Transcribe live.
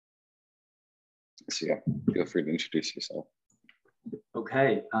So yeah, feel free to introduce yourself.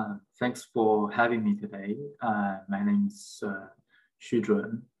 Okay, thanks for having me today. My name is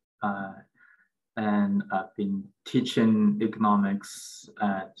Zhun, and I've been teaching economics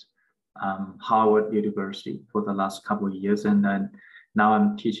at Harvard University for the last couple of years, and then now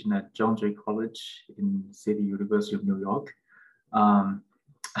I'm teaching at John Jay College in City University of New York. I'm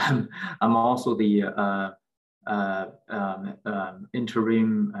also the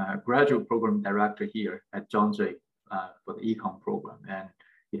interim graduate program director here at John Jay for the econ program, and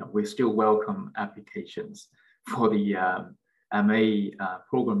we still welcome applications for the MA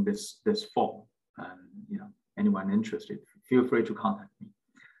program this fall. Anyone interested, feel free to contact me.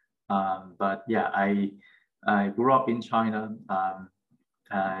 But yeah, I grew up in China.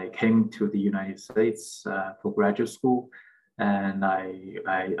 I came to the United States for graduate school, and I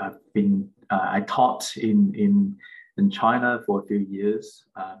taught in China for a few years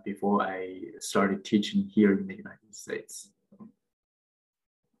before I started teaching here in the United States.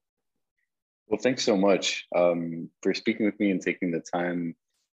 Well, thanks so much for speaking with me and taking the time.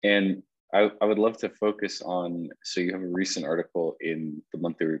 And I would love to focus on, so you have a recent article in the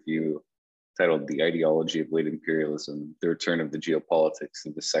Monthly Review titled "The Ideology of Late Imperialism, the Return of the Geopolitics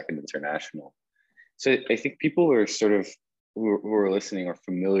of the Second International." So I think people who are who are listening are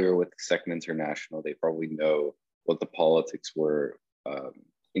familiar with the Second International. They probably know what the politics were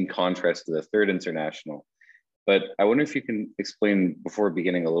in contrast to the Third International. But I wonder if you can explain, before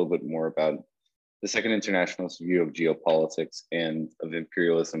beginning, a little bit more about the Second International's view of geopolitics and of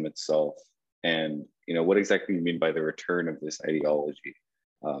imperialism itself, and what exactly you mean by the return of this ideology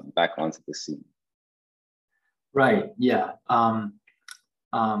back onto the scene. Right. Yeah. I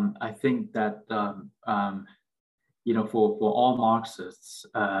think that for all Marxists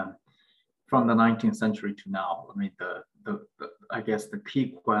from the 19th century to now, I mean, I guess the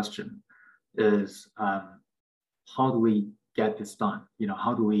key question is how do we get this done?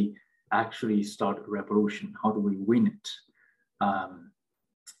 How do we actually start a revolution? How do we win it?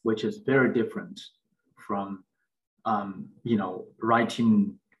 Which is very different from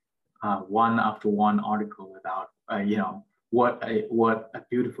writing one after one article about what a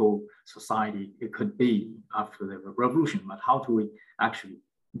beautiful society it could be after the revolution, but how do we actually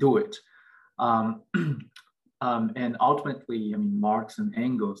do it? And ultimately, I mean, Marx and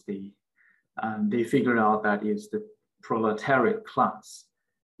Engels, they figured out that it's the proletariat class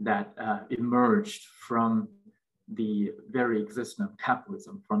that emerged from the very existence of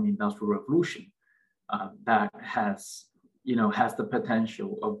capitalism, from the Industrial Revolution, that has the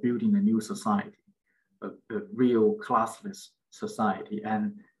potential of building a new society, a real classless society.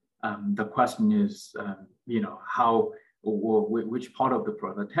 And the question is, how, or which part of the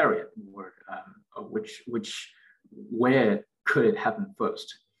proletariat, or where could it happen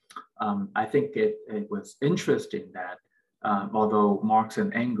first? I think it was interesting that although Marx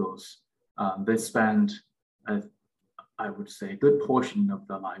and Engels, they spent, I would say, a good portion of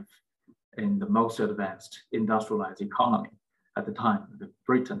their life in the most advanced industrialized economy at the time,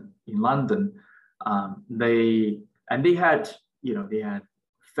 Britain, in London. They had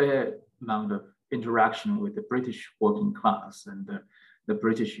fair amount of interaction with the British working class and the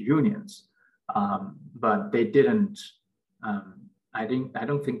British unions, but they didn't. I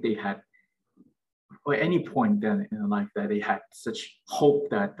don't think they had, or any point then in life, that they had such hope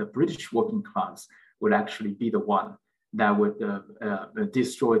that the British working class would actually be the one that would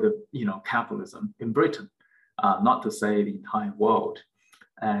destroy the capitalism in Britain, not to say the entire world.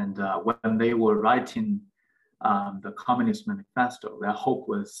 And when they were writing the Communist Manifesto, their hope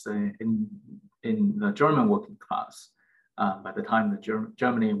was in the German working class. By the time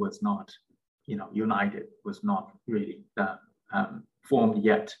Germany was not united, was not really formed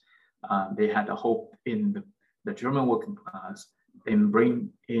yet, they had a hope in the German working class in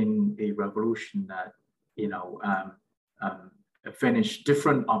bring in a revolution that finish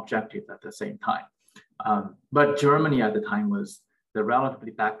different objectives at the same time. But Germany at the time was the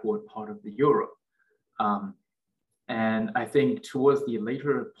relatively backward part of the Europe. And I think towards the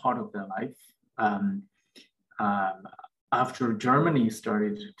later part of their life, after Germany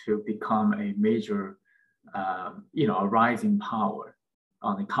started to become a major, a rising power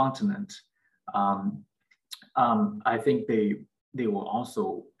on the continent, I think they were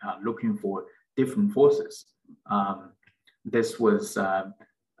also looking for different forces. This was,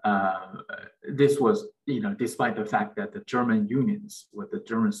 despite the fact that the German unions with the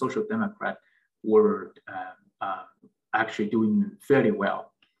German Social Democrat were actually doing fairly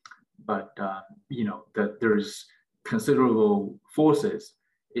well, but that there's considerable forces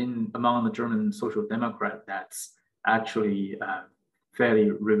among the German Social Democrat that's actually fairly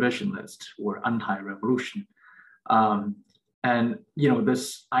revisionist or anti-revolution. And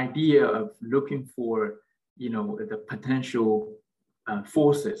this idea of looking for the potential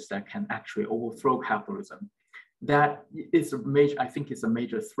forces that can actually overthrow capitalism, that is I think it's a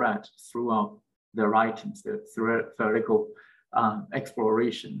major threat throughout the writings, the theoretical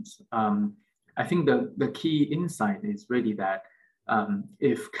explorations. I think the key insight is really that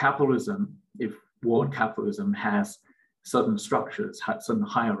if world capitalism has certain structures, certain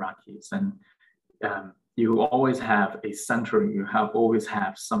hierarchies, and you always have a center, you always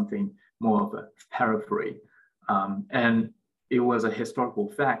have something more of a periphery. And it was a historical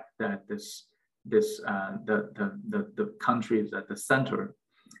fact that the countries at the center,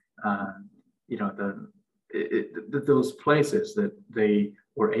 those places that they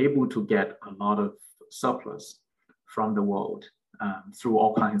were able to get a lot of surplus from the world through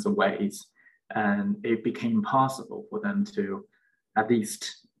all kinds of ways. And it became possible for them to at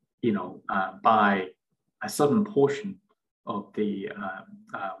least, buy a certain portion of the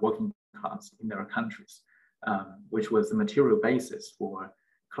working class in their countries, which was the material basis for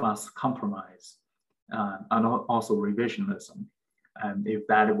class compromise and also revisionism. And if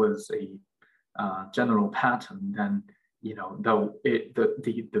that was a general pattern, then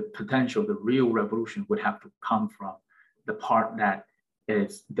the potential, the real revolution would have to come from the part that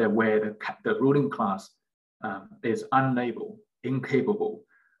is where the ruling class is incapable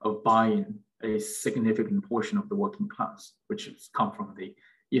of buying a significant portion of the working class, which has come from the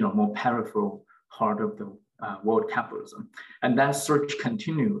more peripheral part of the world capitalism. And that search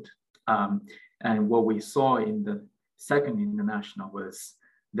continued. And what we saw in the Second International was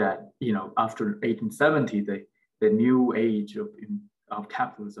that after 1870, the new age of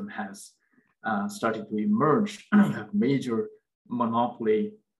capitalism has started to emerge. Major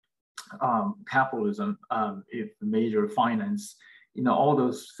monopoly capitalism, major finance, all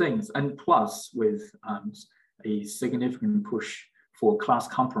those things, and plus with a significant push for class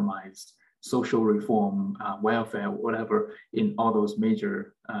compromise, social reform, welfare, whatever, in all those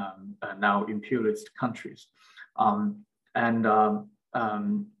major now imperialist countries. I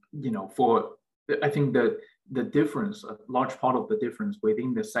think that the difference, a large part of the difference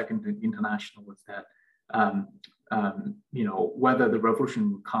within the Second International was that whether the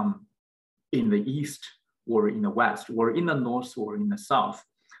revolution would come in the East or in the West, or in the North or in the South,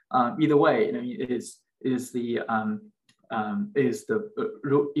 either way, it is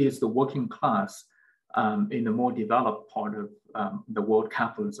the working class in the more developed part of the world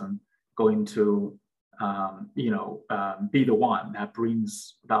capitalism going to be the one that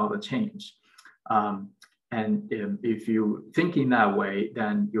brings about the change. And if you think in that way,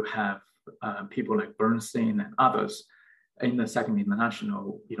 then you have people like Bernstein and others in the Second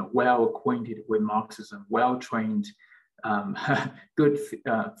International, well acquainted with Marxism, well trained, good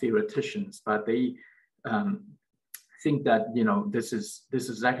theoreticians, but they think that this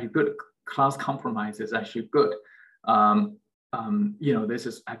is actually good. Class compromise is actually good. This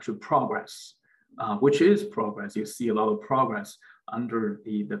is actually progress, which is progress. You see a lot of progress under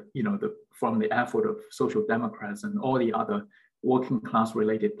from the effort of social democrats and all the other working class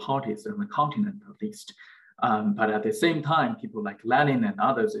related parties on the continent, at least. But at the same time, people like Lenin and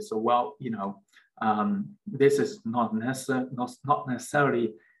others, they say, well, this is not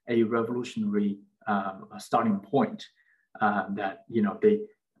necessarily a revolutionary starting point. That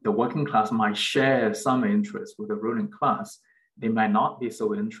the working class might share some interest with the ruling class. They might not be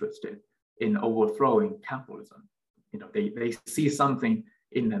so interested in overthrowing capitalism. They see something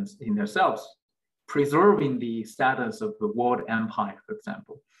in themselves, preserving the status of the world empire, for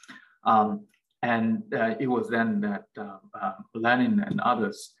example. And it was then that Lenin and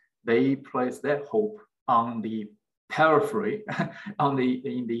others, they placed their hope on the periphery,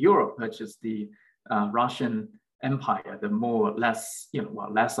 in the Europe, which is the Russian Empire, the more or less,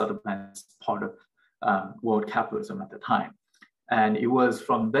 less advanced part of world capitalism at the time. And it was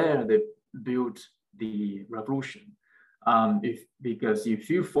from there they built the revolution. Because if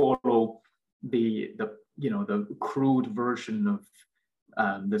you follow the crude version of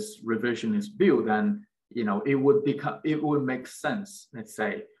this revisionist view, then it would make sense, let's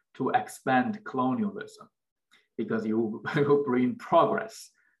say, to expand colonialism, because you bring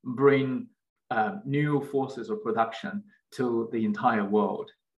progress, bring new forces of production to the entire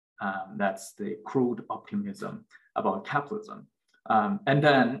world. That's the crude optimism about capitalism. And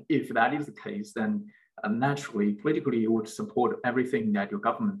then if that is the case, then naturally, politically, you would support everything that your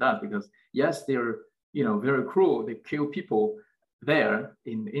government does, because yes, they're very cruel. They kill people there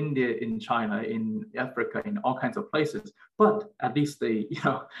in India, in China, in Africa, in all kinds of places. But at least they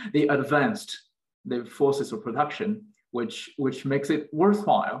advanced the forces of production which makes it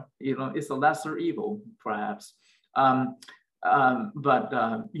worthwhile. It's a lesser evil, perhaps. But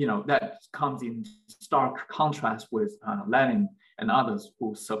that comes in stark contrast with Lenin and others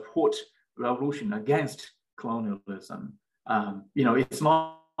who support revolution against colonialism. It's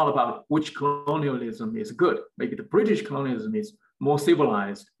not about which colonialism is good. Maybe the British colonialism is more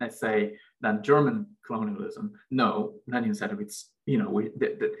civilized, let's say, than German colonialism. No, Lenin said it's,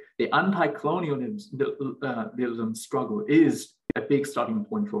 the anti-colonialism struggle is a big starting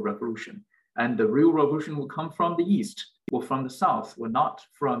point for revolution. And the real revolution will come from the East or from the South, or not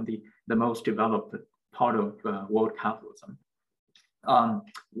from the most developed part of world capitalism.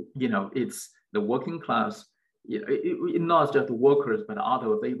 It's the working class, not just the workers, but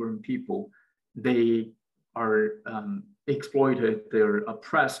other laboring people. They are exploited, they're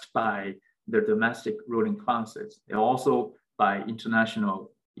oppressed by their domestic ruling classes. They're also by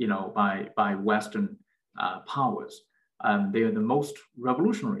international, by Western powers. They are the most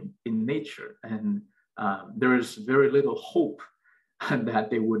revolutionary in nature, and there is very little hope that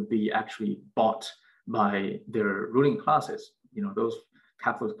they would be actually bought by their ruling classes. Those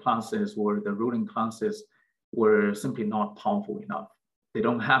capitalist classes or the ruling classes were simply not powerful enough. They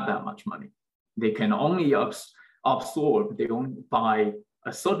don't have that much money. They can only absorb, they only buy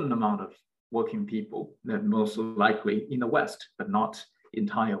a certain amount of working people, that most likely in the West, but not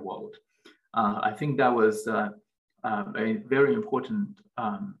entire world. I think that was a very important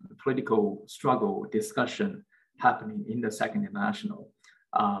political struggle discussion happening in the Second International.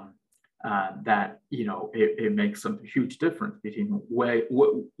 That it makes a huge difference between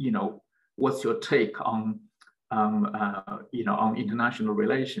what's your take on international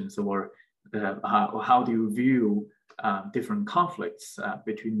relations, or how do you view different conflicts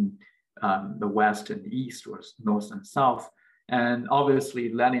between the West and East, or North and South. And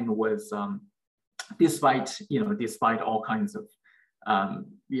obviously Lenin was, despite all kinds of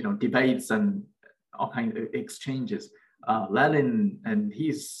debates and all kinds of exchanges, Lenin and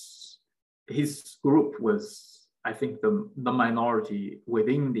his group was, I think, the minority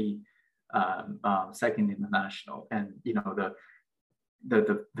within the Second International. And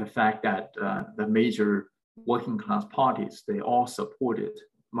the fact that the major working class parties, they all supported,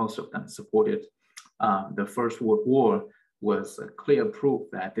 most of them supported the First World War, was a clear proof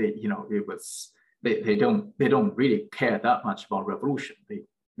that they don't really care that much about revolution.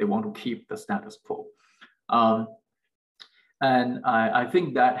 They want to keep the status quo. And I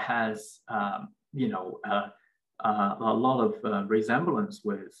think that has a lot of resemblance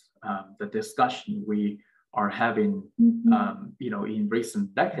with the discussion we are having in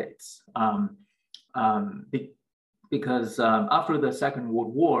recent decades. Because after the Second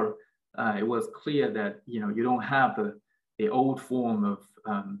World War, it was clear that you don't have the old form of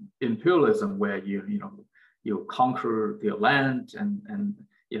imperialism where you conquer the land and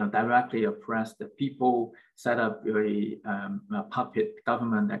directly oppress the people, set up a puppet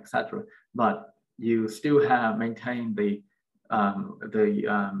government, etc. But you still have maintained the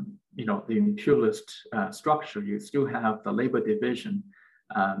imperialist structure. You still have the labor division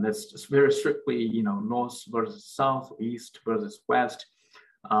that's just very strictly North versus South, East versus West,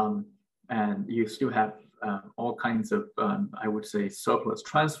 and you still have all kinds of I would say surplus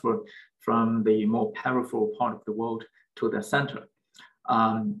transfer from the more powerful part of the world to the center.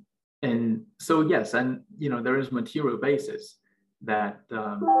 And so yes, and there is material basis that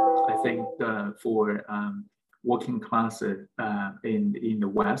I think for working classes in the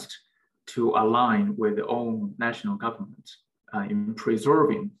West to align with their own national government in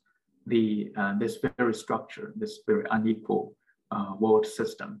preserving this very structure, this very unequal world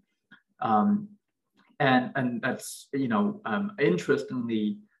system. And that's,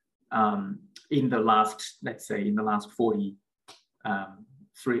 interestingly, in the last, let's say, in the last 30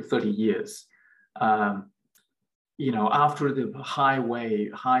 years, after the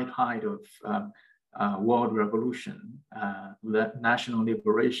high tide of world revolution, national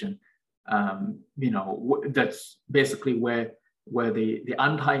liberation, that's basically where the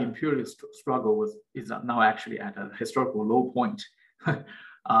anti-imperialist struggle is now actually at a historical low point. But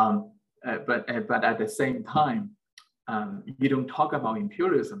at the same time, you don't talk about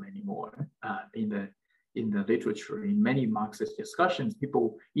imperialism anymore in the literature. In many Marxist discussions,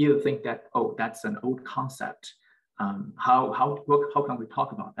 people either think that, oh, that's an old concept. How can we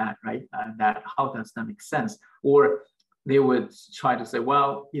talk about that, right? How does that make sense? Or they would try to say,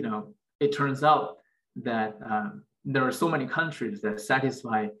 well, it turns out that there are so many countries that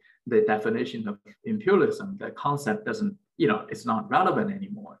satisfy the definition of imperialism. The concept doesn't, it's not relevant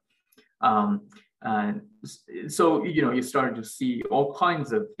anymore. So you start to see all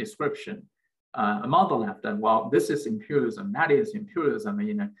kinds of description among the left, and well, this is imperialism, that is imperialism.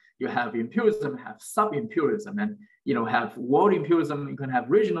 You have imperialism, have sub-imperialism, and have world imperialism. You can have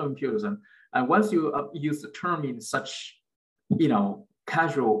regional imperialism. And once you use the term in such,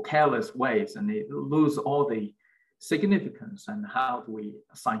 casual, careless ways, and they lose all the significance and how do we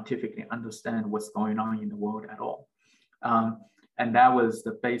scientifically understand what's going on in the world at all. And that was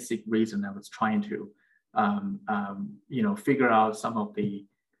the basic reason I was trying to, figure out some of the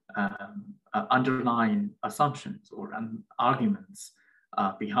underlying assumptions or arguments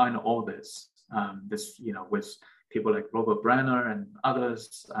behind all this. With people like Robert Brenner and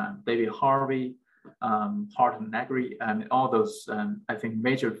others, David Harvey, Hart and Negri, and all those, I think,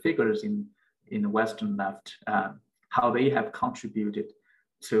 major figures in the Western left, how they have contributed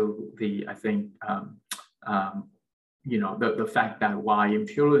to the, I think, the fact that why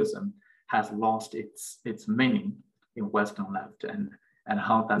imperialism has lost its meaning in Western left, and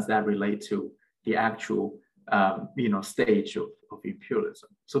how does that relate to the actual, stage of imperialism.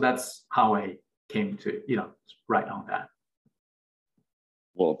 So that's how I came to, write on that.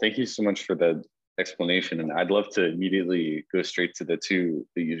 Well, thank you so much for the explanation. And I'd love to immediately go straight to the two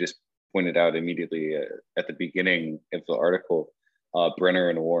that you just pointed out immediately at the beginning of the article, Brenner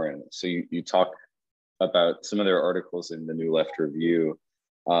and Warren. So you talk about some of their articles in the New Left Review.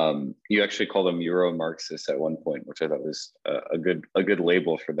 You actually call them Euro-Marxists at one point, which I thought was a good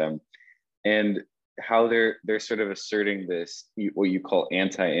label for them. And how they're sort of asserting this, what you call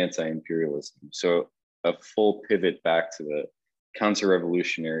anti-imperialism. So a full pivot back to the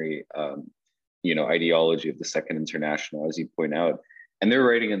counter-revolutionary, ideology of the Second International, as you point out. And they're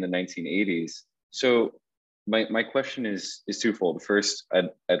writing in the 1980s. So my question is twofold. First,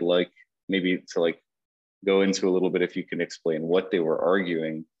 I'd like maybe to go into a little bit, if you can explain what they were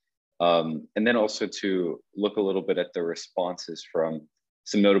arguing, and then also to look a little bit at the responses from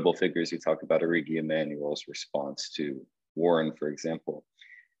some notable figures. You talk about Origi Emanuel's response to Warren, for example.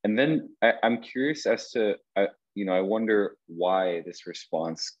 And then I'm curious as to, I wonder why this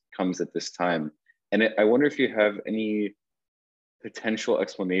response comes at this time. And I wonder if you have any potential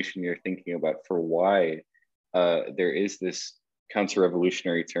explanation you're thinking about for why there is this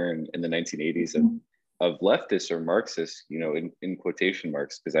counter-revolutionary turn in the 1980s of leftists or Marxists, in quotation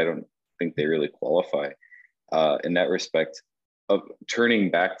marks, because I don't think they really qualify in that respect, of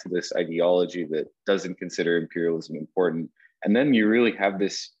turning back to this ideology that doesn't consider imperialism important. And then you really have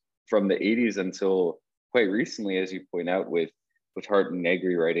this from the 80s until quite recently, as you point out, with Hart and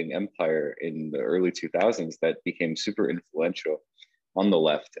Negri writing Empire in the early 2000s, that became super influential on the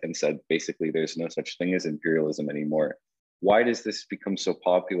left and said, basically, there's no such thing as imperialism anymore. Why does this become so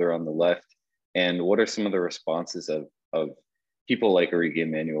popular on the left? And what are some of the responses of people like Origi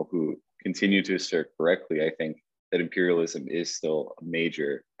Emanuel, who continue to assert correctly, I think, that imperialism is still a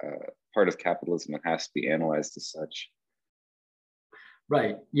major part of capitalism and has to be analyzed as such?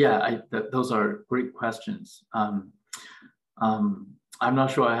 Right. Yeah, those are great questions. I'm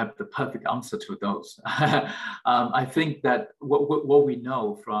not sure I have the perfect answer to those. I think that what we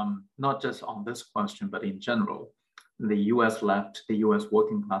know from not just on this question, but in general, the US left, the US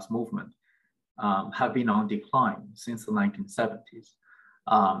working class movement have been on decline since the 1970s.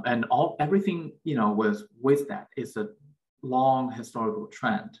 And everything, was with that. It's a long historical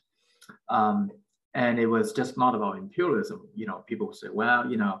trend. And it was just not about imperialism. People say, well,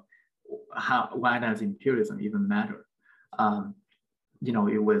 why does imperialism even matter?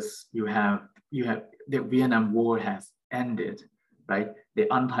 It was, you have the Vietnam War has ended, right?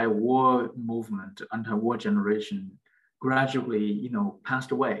 The anti-war movement, anti-war generation gradually,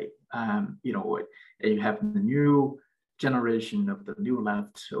 passed away. You have the new generation of the new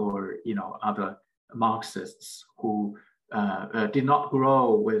left or, other Marxists who did not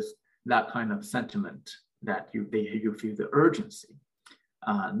grow with that kind of sentiment that you feel the urgency.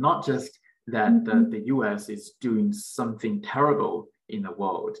 Not just that the US is doing something terrible in the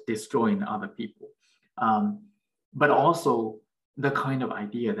world, destroying other people, but also the kind of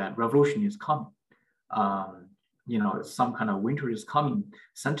idea that revolution is coming. Some kind of winter is coming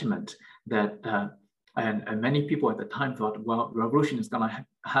sentiment that, and many people at the time thought, well, revolution is going to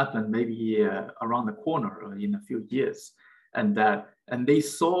happen maybe around the corner or in a few years. And they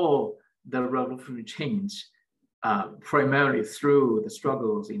saw the revolutionary change primarily through the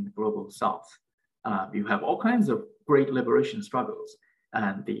struggles in the global South. You have all kinds of great liberation struggles,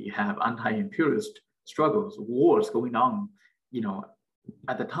 and you have anti-imperialist struggles, wars going on,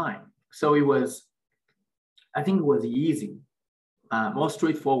 at the time. So I think it was easy, more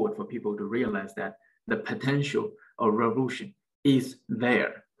straightforward for people to realize that the potential of revolution is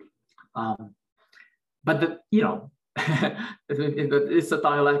there. But it's a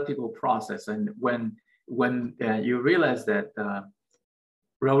dialectical process. And when you realize that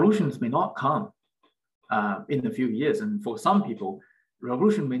revolutions may not come in a few years, and for some people,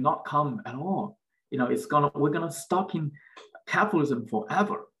 revolution may not come at all. We're gonna stuck in capitalism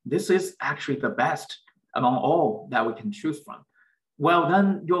forever. This is actually the best among all that we can choose from. Well,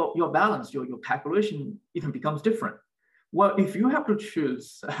 then your balance, your calculation even becomes different. Well, if you have to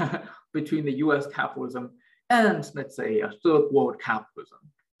choose between the US capitalism and, let's say, a third world capitalism,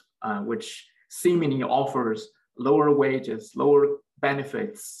 which seemingly offers lower wages, lower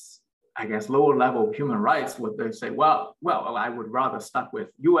benefits, I guess, lower level of human rights, would they say, well, I would rather stuck with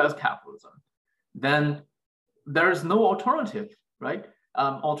US capitalism. Then there's no alternative, right?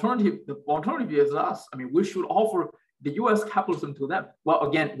 The alternative is us. I mean, we should offer the US capitalism to them. Well,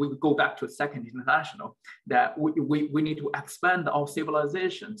 again, we go back to Second International, that we need to expand our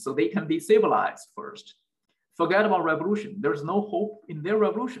civilization so they can be civilized first. Forget about revolution. There's no hope in their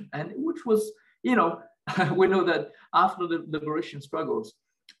revolution. And which was, we know that after the liberation struggles,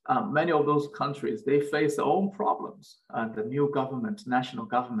 many of those countries, they face their own problems. The new government, national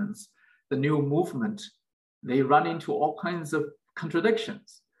governments, the new movement, they run into all kinds of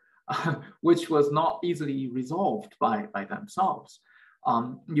contradictions, which was not easily resolved by themselves.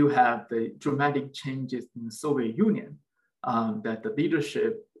 You have the dramatic changes in the Soviet Union, that the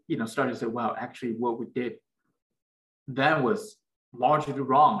leadership, started to say, well, actually what we did then was largely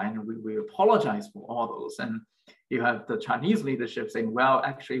wrong, and we apologize for all those. And you have the Chinese leadership saying, well,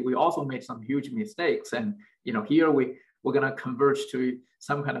 actually we also made some huge mistakes, and here we're going to converge to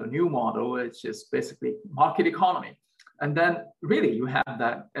some kind of a new model, which is basically market economy. And then really you have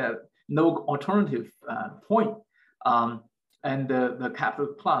that no alternative point. And the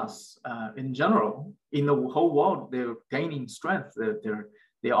capital class in general, in the whole world, they're gaining strength.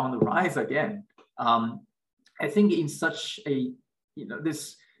 They're on the rise again. I think in such a,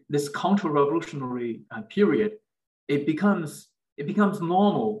 this counter-revolutionary period, it becomes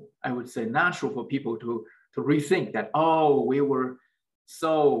normal, I would say, natural for people to rethink that, oh, we were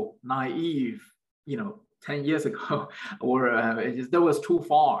so naive, 10 years ago, or that was too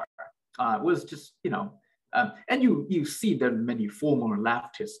far. It was just, and you see that many former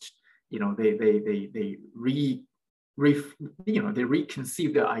leftists, they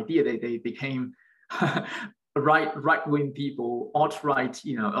reconceived the idea. They became right-wing people, alt-right,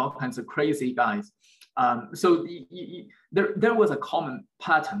 all kinds of crazy guys. So there was a common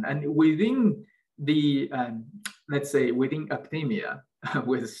pattern, and within the let's say within academia,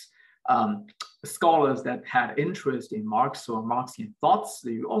 with scholars that had interest in Marx or Marxian thoughts,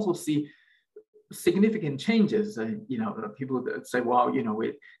 you also see significant changes. People that say, well,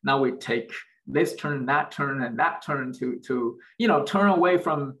 now we take this turn, that turn, and that turn to turn away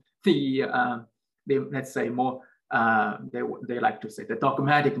from the let's say more they like to say the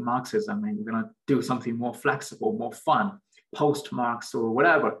dogmatic Marxism, and we're going to do something more flexible, more fun, post-Marx or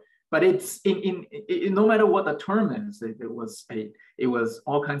whatever. But it's no matter what the term is, it was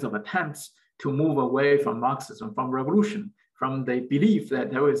all kinds of attempts to move away from Marxism, from revolution, from the belief that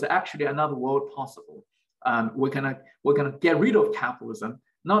there is actually another world possible. We're gonna get rid of capitalism,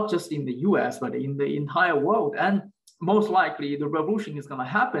 not just in the US, but in the entire world. And most likely the revolution is gonna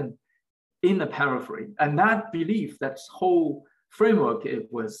happen in the periphery. And that belief, that whole framework,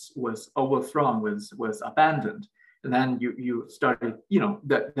 it was overthrown, was abandoned. And then you started,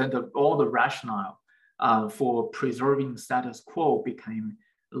 all the rationale for preserving status quo became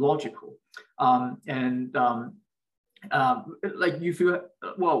logical. Like you feel,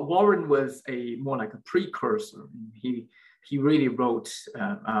 well, Warren was more like a precursor. He really wrote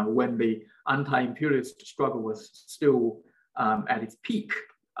when the anti-imperialist struggle was still at its peak.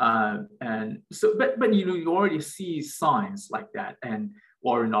 And so, but you already see signs like that. And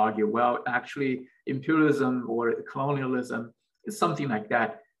Warren argued, well, actually imperialism or colonialism, something like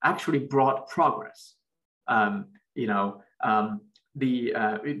that, actually brought progress.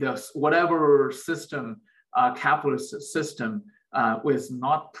 Whatever system, capitalist system, was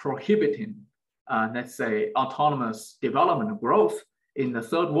not prohibiting, let's say, autonomous development and growth in the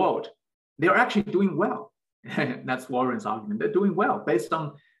third world. They're actually doing well. That's Warren's argument. They're doing well based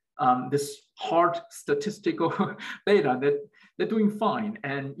on this hard statistical data. That they're doing fine.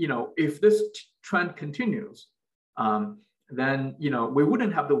 And if this trend continues, then we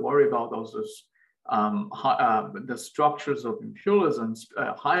wouldn't have to worry about those the structures of imperialism,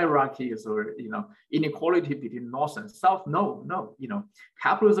 hierarchies, or inequality between North and South. No,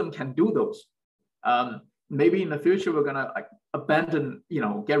 capitalism can do those. Maybe in the future we're gonna abandon,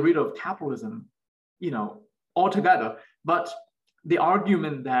 get rid of capitalism, altogether. But the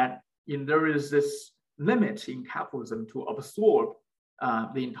argument that there is this limit in capitalism to absorb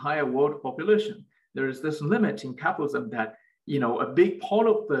the entire world population. There is this limit in capitalism that, a big part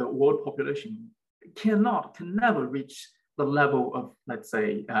of the world population can never reach the level of, let's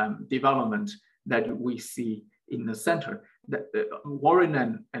say, development that we see in the center. That Warren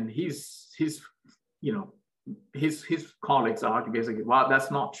and his colleagues argue basically, well,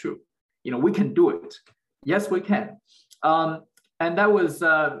 that's not true. We can do it. Yes, we can. And that was,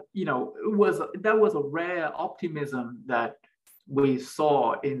 that was a rare optimism that we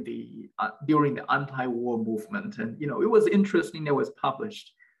saw in during the anti-war movement. And, it was interesting. It was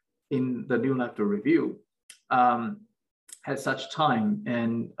published in the New Left Review at such time.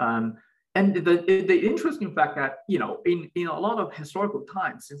 And the interesting fact that, in a lot of historical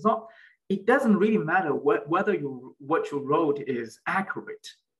times, it doesn't really matter whether what you wrote is accurate.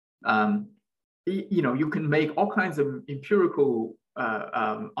 You can make all kinds of empirical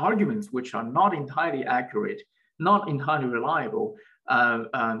arguments which are not entirely accurate, not entirely reliable,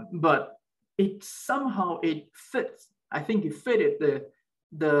 but it fits. I think it fitted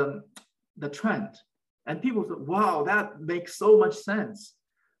the trend, and people said, "Wow, that makes so much sense."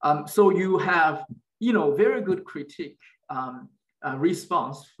 So you have, very good critique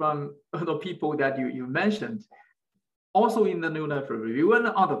response from the people that you mentioned, also in the New Left Review and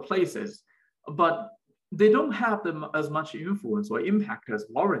other places, but they don't have as much influence or impact as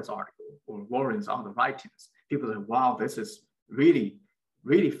Warren's article or Warren's other writings. People say, "Wow, this is really,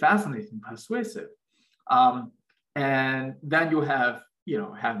 really fascinating, persuasive." And then you have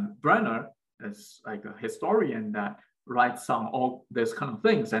Brenner as like a historian that writes on all this kind of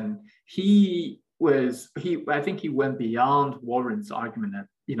things, and I think he went beyond Warren's argument that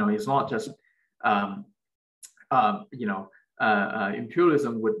it's not just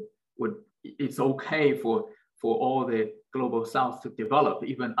imperialism would it's okay for all the global South to develop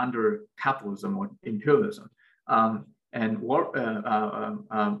even under capitalism or imperialism. And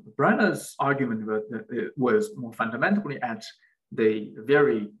Brenner's argument was more fundamentally at the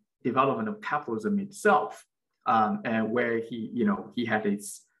very development of capitalism itself, and where he had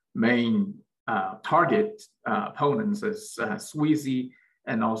its main target opponents as Sweezy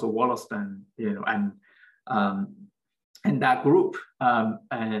and also Wollaston, and that group,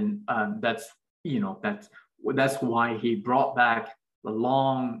 that's why he brought back the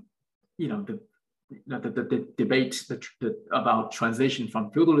long, the debate about transition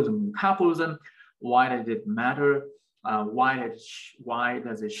from feudalism to capitalism. Why did it matter? Why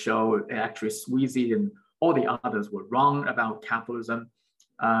does it show actually Sweezy and all the others were wrong about capitalism?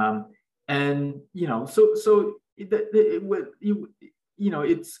 I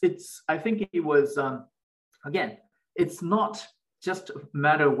think it was again. It's not just a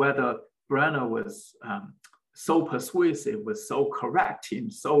matter whether Brenner was so persuasive, was so correct,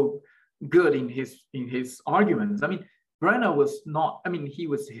 and so good in his arguments. I mean, Brenner was not. I mean, he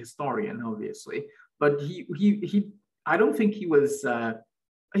was a historian, obviously, but I don't think he was.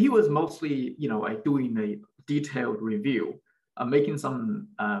 He was mostly, like doing a detailed review, making some,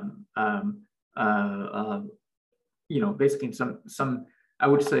 basically some, I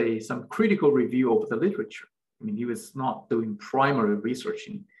would say, some critical review of the literature. I mean, he was not doing primary research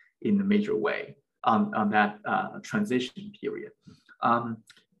in a major way on that transition period.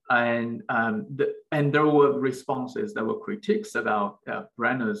 And there were responses, there were critiques about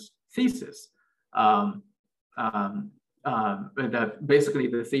Brenner's thesis. That basically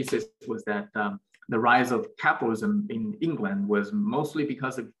the thesis was that the rise of capitalism in England was mostly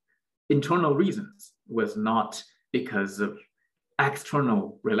because of internal reasons, was not because of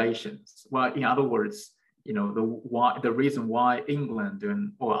external relations. Well, in other words, the reason why England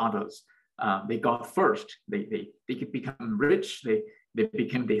or others they got first, they could become rich, they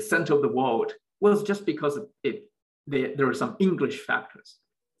became the center of the world, was just because of it. There were some English factors,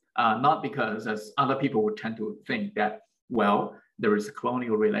 not because, as other people would tend to think, that, well, there is a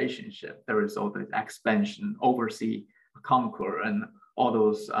colonial relationship, there is all the expansion, overseas conquer, and all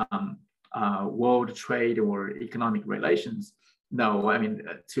those world trade or economic relations. No, I mean,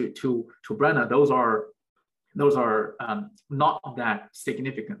 to Brenner, those are not that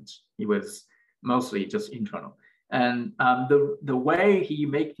significant. It was mostly just internal. And the way he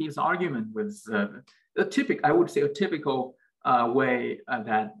made his argument was I would say a typical way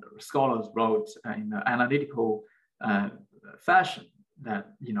that scholars wrote in an analytical fashion,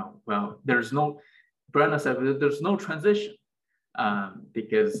 that, Brenner said there's no transition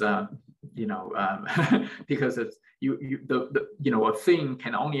because, because it's, a thing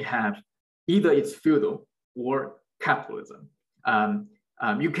can only have either it's feudal or capitalism.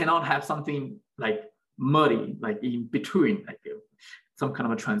 You cannot have something like muddy, like in between, like some kind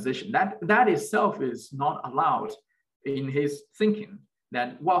of a transition. That itself is not allowed in his thinking. That,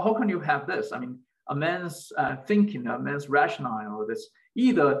 well, how can you have this? I mean, a man's thinking, a man's rationale, this,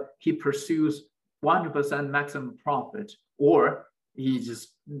 either he pursues 100% maximum profit, or he just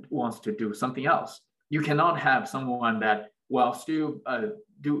wants to do something else. You cannot have someone that, well, still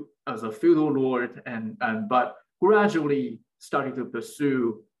do as a feudal lord but gradually starting to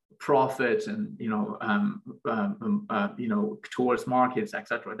pursue profit and towards markets,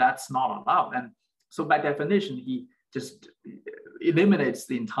 etc. That's not allowed. And so by definition, he just eliminates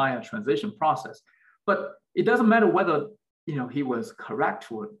the entire transition process. But it doesn't matter whether he was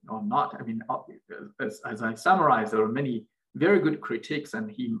correct or not. I mean, as I summarized, there are many very good critiques, and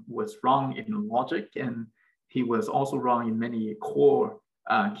he was wrong in logic, and he was also wrong in many core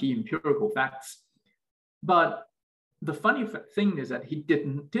key empirical facts. But the funny thing is that he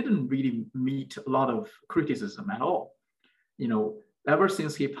didn't really meet a lot of criticism at all. Ever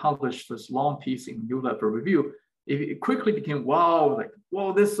since he published this long piece in New Level Review, it quickly became, wow,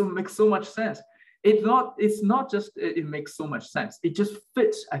 this makes so much sense. It's not just it makes so much sense. It just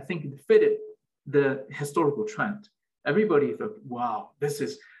fits. I think it fitted the historical trend. Everybody thought, wow, this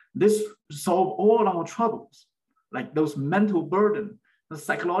solve all our troubles, like those mental burden, the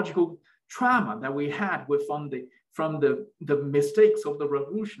psychological trauma that we had from the mistakes of the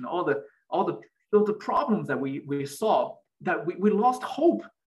revolution, all the problems that we saw, that we lost hope,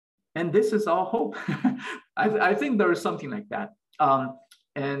 and this is our hope. I think there is something like that. So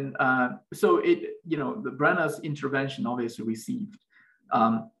the Brenner's intervention obviously received,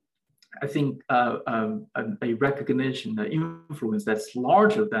 I think, a recognition, the influence that's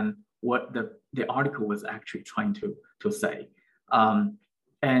larger than what the article was actually trying to say.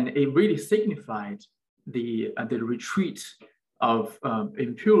 And it really signified the retreat of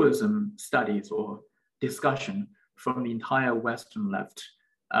imperialism studies or discussion from the entire Western left,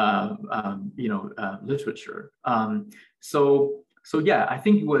 literature. So yeah, I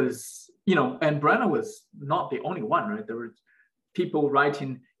think it was, and Brenner was not the only one, right? There were people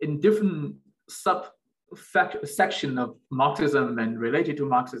writing in different section of Marxism and related to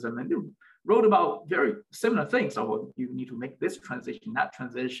Marxism, and they wrote about very similar things. So you need to make this transition, that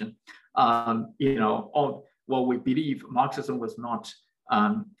transition. We believe Marxism was not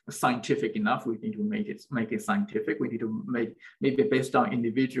scientific enough. We need to make it scientific. We need to make maybe based on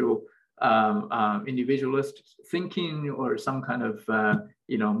individualist thinking, or some kind of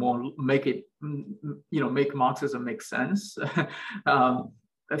more make Marxism make sense,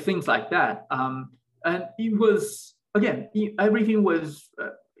 things like that. And it was, again, everything was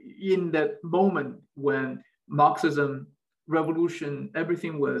in that moment when Marxism, revolution,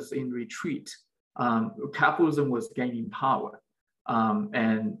 everything was in retreat. Capitalism was gaining power,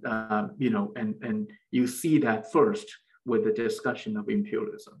 and you see that first with the discussion of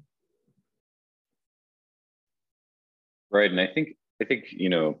imperialism. Right, and I think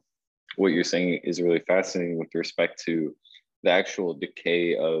what you're saying is really fascinating with respect to the actual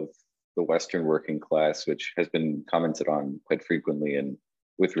decay of the Western working class, which has been commented on quite frequently, and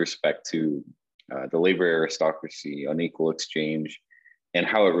with respect to the labor aristocracy, unequal exchange, and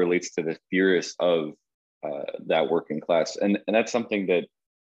how it relates to the theorists of that working class. And that's something that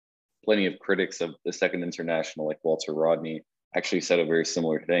plenty of critics of the Second International, like Walter Rodney, actually said a very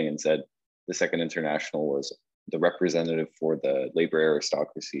similar thing, and said the Second International was the representative for the labor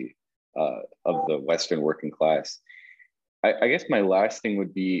aristocracy of the Western working class. I guess my last thing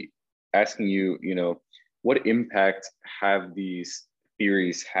would be asking you, what impact have these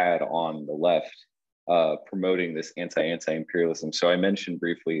theories had on the left promoting this anti-imperialism? So I mentioned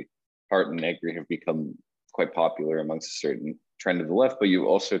briefly, Hart and Negri have become quite popular amongst a certain trend of the left, but you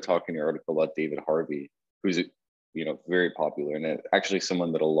also talk in your article about David Harvey, who's very popular, and actually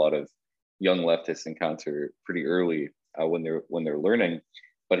someone that a lot of young leftists encounter pretty early when they're learning.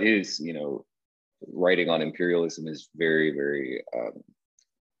 But his writing on imperialism is very, very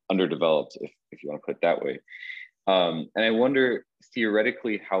underdeveloped, if you want to put it that way. And I wonder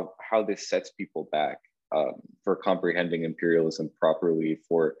theoretically how this sets people back for comprehending imperialism properly,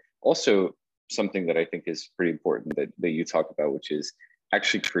 for also something that I think is pretty important that you talk about, which is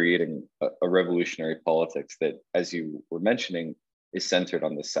actually creating a revolutionary politics that, as you were mentioning, is centered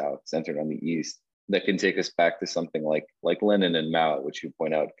on the South, centered on the East, that can take us back to something like Lenin and Mao, which you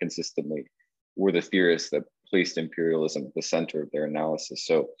point out consistently were the theorists that placed imperialism at the center of their analysis.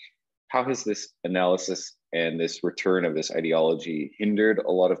 So how has this analysis and this return of this ideology hindered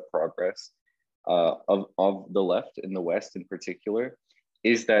a lot of progress of the left in the West in particular?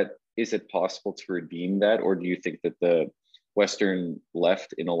 Is it possible to redeem that? Or do you think that the Western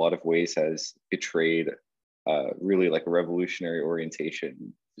left in a lot of ways has betrayed really like a revolutionary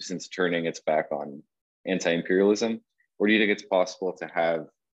orientation since turning its back on anti-imperialism? Or do you think it's possible to have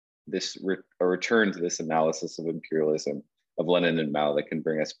a return to this analysis of imperialism of Lenin and Mao that can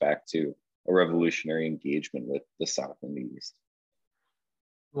bring us back to a revolutionary engagement with the South and the East?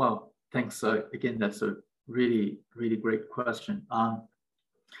 Well, thanks. Again, that's a really, really great question. Well,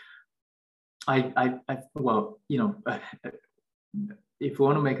 you know, if we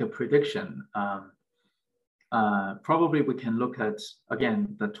want to make a prediction, probably we can look at,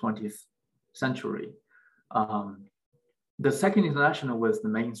 again, the 20th century. The Second International was the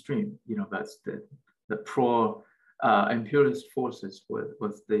mainstream, you know, that's the pro-imperialist forces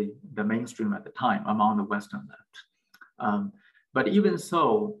was the mainstream at the time among the Western left. But even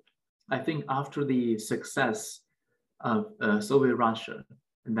so, I think after the success of Soviet Russia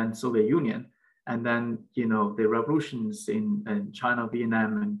and then Soviet Union, and then, you know, the revolutions in China,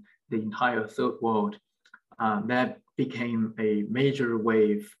 Vietnam, and the entire Third World, that became a major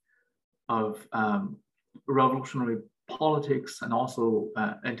wave of revolutionary politics and also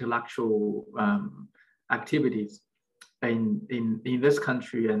intellectual activities in this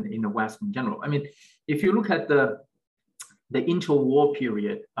country and in the West in general. I mean, if you look at the interwar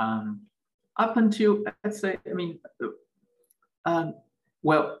period, up until, let's say, I mean,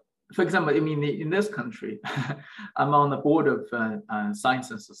 well, for example, I mean, in this country, I'm on the board of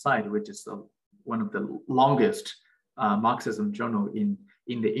Science and Society, which is one of the longest Marxism journal in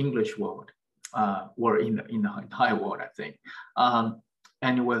the English world, or in the entire world, I think.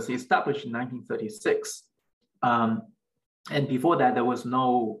 And it was established in 1936. And before that, there was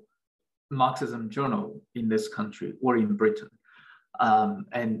no Marxism journal in this country or in Britain.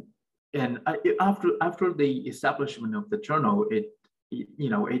 And after the establishment of the journal, it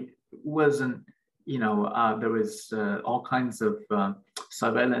wasn't, there was all kinds of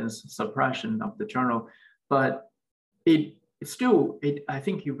surveillance, suppression of the journal, but I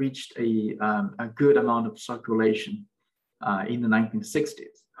think it reached a good amount of circulation in the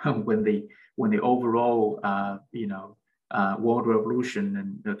 1960s when the overall world revolution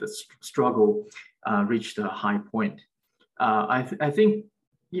and the struggle reached a high point. I think,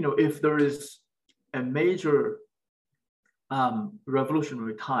 if there is a major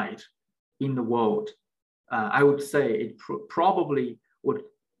revolutionary tide in the world, I would say it probably would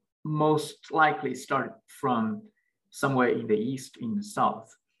most likely start from somewhere in the East, in the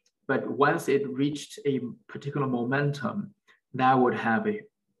South. But once it reached a particular momentum, that would have a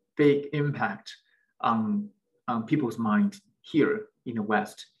big impact on people's minds here in the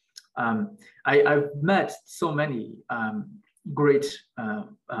West. I've met so many great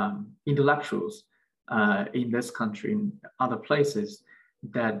intellectuals in this country and other places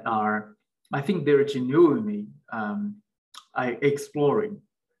that are, I think they're genuinely exploring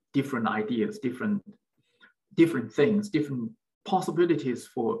different ideas, different things, different possibilities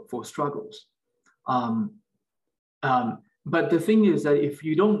for struggles. But the thing is that if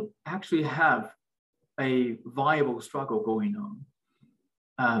you don't actually have a viable struggle going on,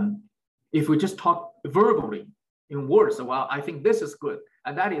 if we just talk verbally in words, well, I think this is good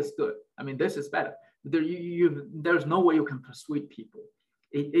and that is good, I mean, this is better, there's no way you can persuade people.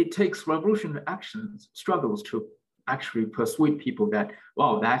 It takes revolutionary actions, struggles to actually persuade people that,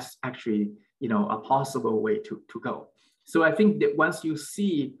 wow, that's actually, a possible way to go. So I think that once you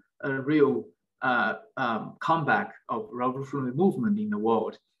see a real comeback of revolutionary movement in the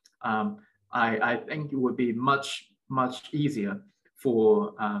world, I think it would be much, much easier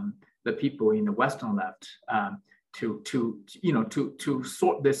for the people in the Western left to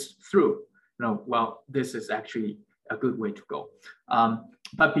sort this through. Well, this is actually a good way to go.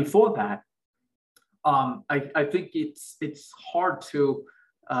 But before that, I think it's hard to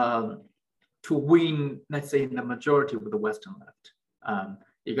win, let's say, in the majority with the Western left.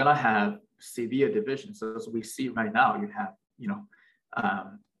 You're gonna have severe divisions. As we see right now, you have,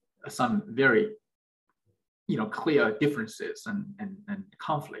 some very, clear differences and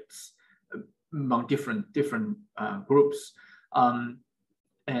conflicts among different groups.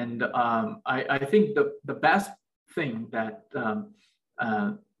 And I think the best thing that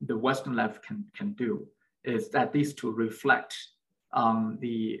the Western left can do is at least to reflect on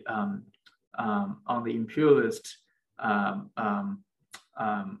the imperialist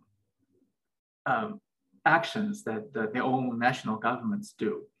actions that their own national governments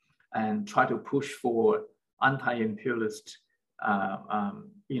do, and try to push for anti-imperialist,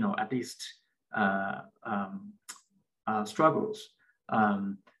 at least struggles,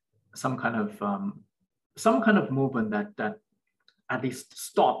 some kind of movement that at least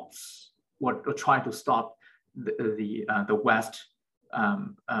stops or try to stop the West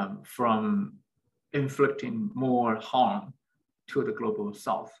from inflicting more harm to the global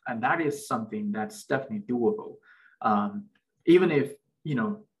south. And that is something that's definitely doable. Even if,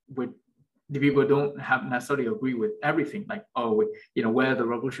 the people don't have necessarily agree with everything, like, where the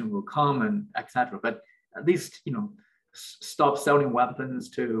revolution will come and etc. But at least, stop selling weapons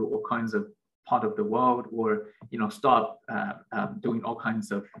to all kinds of part of the world, or, stop doing all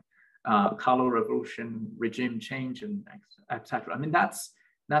kinds of color revolution, regime change, and etc. I mean, that's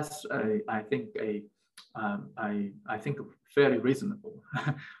I think I think fairly reasonable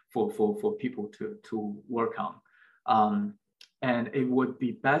for people to work on. And it would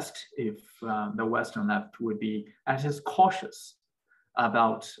be best if the Western left would be at least cautious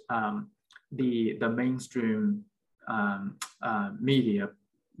about the mainstream media,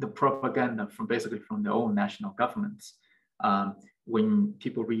 the propaganda basically from their own national governments. When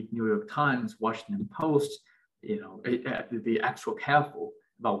people read New York Times, Washington Post, be extra careful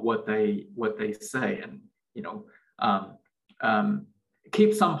about what they say, and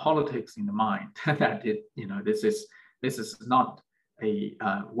keep some politics in the mind that this is not a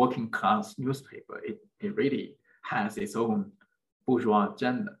working class newspaper. It really has its own bourgeois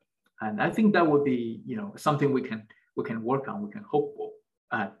agenda, and I think that would be something we can work on, we can hope for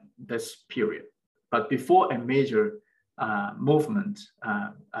at this period. But before a major movement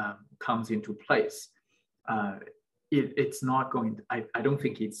comes into place, it's not going to, I don't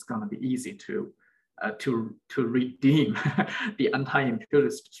think it's going to be easy to redeem the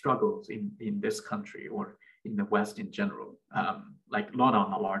anti-imperialist struggles in this country or in the West in general, like not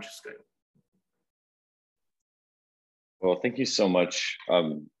on a large scale. Well, thank you so much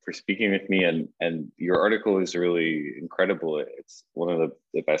for speaking with me, and your article is really incredible. It's one of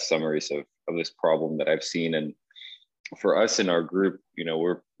the best summaries of this problem that I've seen. And for us in our group,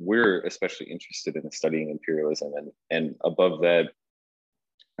 we're especially interested in studying imperialism, and above that,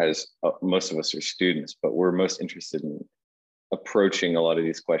 as most of us are students, but we're most interested in approaching a lot of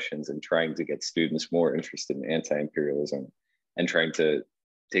these questions and trying to get students more interested in anti-imperialism and trying to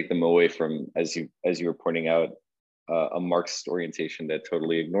take them away from, as you were pointing out, a Marxist orientation that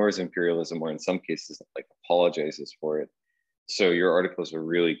totally ignores imperialism, or in some cases like apologizes for it. So your article is a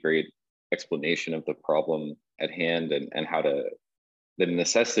really great explanation of the problem at hand and how the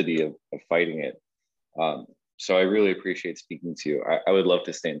necessity of fighting it. So I really appreciate speaking to you. I would love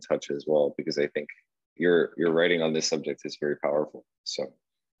to stay in touch as well, because I think your writing on this subject is very powerful. So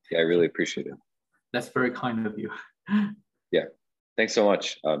yeah, I really appreciate it. That's very kind of you. Yeah, thanks so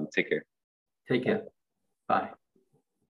much. Take care. Take care. Bye.